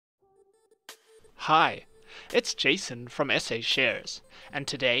Hi, it's Jason from SA Shares, and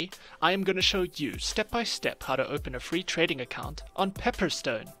today I am going to show you step by step how to open a free trading account on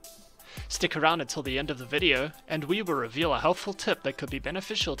Pepperstone. Stick around until the end of the video and we will reveal a helpful tip that could be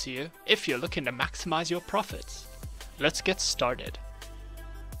beneficial to you if you're looking to maximize your profits. Let's get started.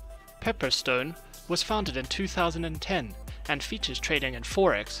 Pepperstone was founded in 2010 and features trading in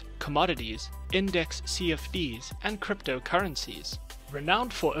Forex, commodities, index CFDs, and cryptocurrencies.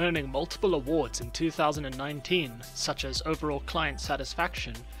 Renowned for earning multiple awards in 2019, such as overall client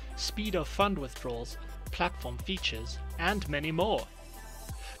satisfaction, speed of fund withdrawals, platform features, and many more.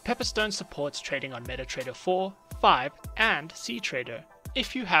 Pepperstone supports trading on MetaTrader 4, 5, and CTrader.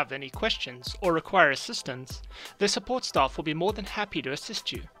 If you have any questions or require assistance, their support staff will be more than happy to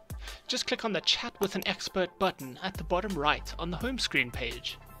assist you. Just click on the Chat with an Expert button at the bottom right on the home screen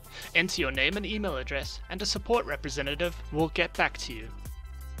page. Enter your name and email address and a support representative will get back to you.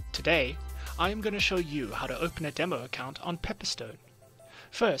 Today, I am going to show you how to open a demo account on Pepperstone.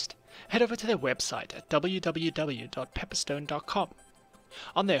 First, head over to their website at www.pepperstone.com.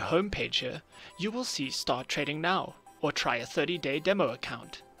 On their homepage here, you will see Start Trading Now or Try a 30-day demo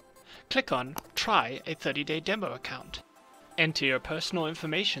account. Click on Try a 30-day demo account. Enter your personal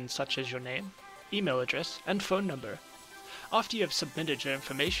information such as your name, email address, and phone number. After you have submitted your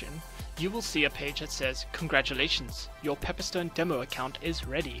information, you will see a page that says, "Congratulations, your Pepperstone demo account is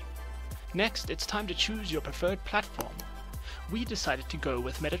ready." Next, it's time to choose your preferred platform. We decided to go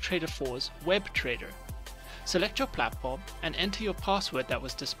with MetaTrader 4's Web Trader. Select your platform and enter your password that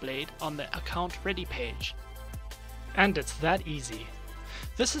was displayed on the Account Ready page. And it's that easy.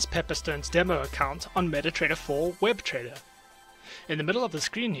 This is Pepperstone's demo account on MetaTrader 4 Web Trader. In the middle of the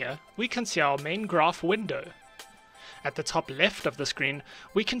screen here, we can see our main graph window. At the top left of the screen,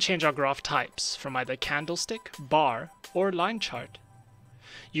 we can change our graph types from either candlestick, bar, or line chart.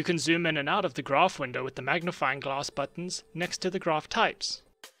 You can zoom in and out of the graph window with the magnifying glass buttons next to the graph types.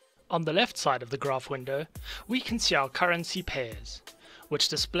 On the left side of the graph window, we can see our currency pairs, which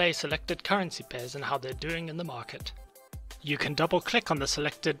display selected currency pairs and how they're doing in the market. You can double-click on the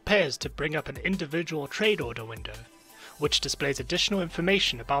selected pairs to bring up an individual trade order window, which displays additional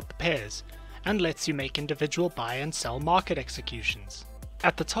information about the pairs and lets you make individual buy and sell market executions.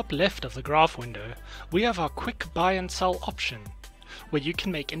 At the top left of the graph window, we have our quick buy and sell option, where you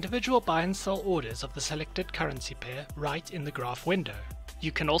can make individual buy and sell orders of the selected currency pair right in the graph window.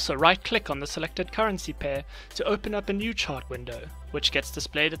 You can also right-click on the selected currency pair to open up a new chart window, which gets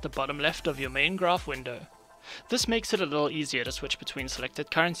displayed at the bottom left of your main graph window. This makes it a little easier to switch between selected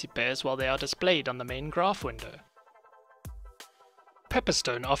currency pairs while they are displayed on the main graph window.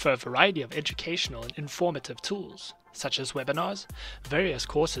 Pepperstone offer a variety of educational and informative tools, such as webinars, various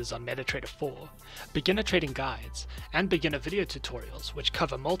courses on MetaTrader 4, beginner trading guides, and beginner video tutorials which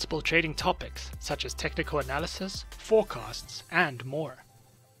cover multiple trading topics such as technical analysis, forecasts, and more.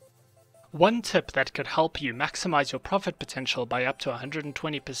 One tip that could help you maximize your profit potential by up to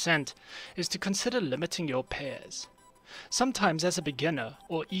 120% is to consider limiting your pairs. Sometimes as a beginner,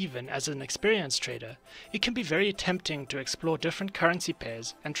 or even as an experienced trader, it can be very tempting to explore different currency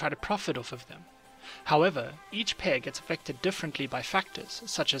pairs and try to profit off of them. However, each pair gets affected differently by factors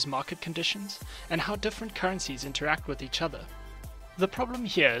such as market conditions and how different currencies interact with each other. The problem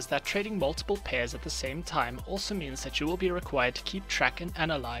here is that trading multiple pairs at the same time also means that you will be required to keep track and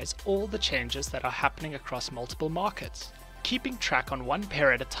analyze all the changes that are happening across multiple markets. Keeping track on one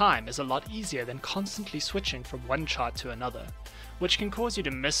pair at a time is a lot easier than constantly switching from one chart to another, which can cause you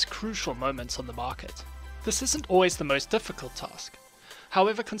to miss crucial moments on the market. This isn't always the most difficult task.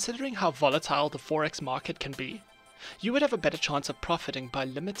 However, considering how volatile the Forex market can be, you would have a better chance of profiting by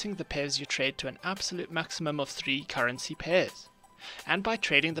limiting the pairs you trade to an absolute maximum of 3 currency pairs, and by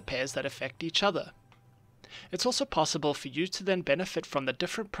trading the pairs that affect each other. It's also possible for you to then benefit from the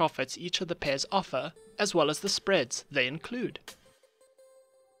different profits each of the pairs offer, as well as the spreads they include.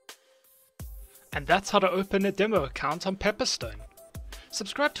 And that's how to open a demo account on Pepperstone.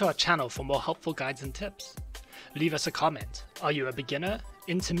 Subscribe to our channel for more helpful guides and tips. Leave us a comment. Are you a beginner,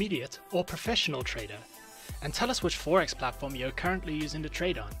 intermediate, or professional trader? And tell us which Forex platform you're currently using to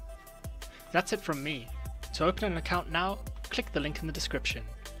trade on. That's it from me. To open an account now, click the link in the description.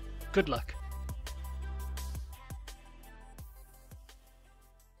 Good luck.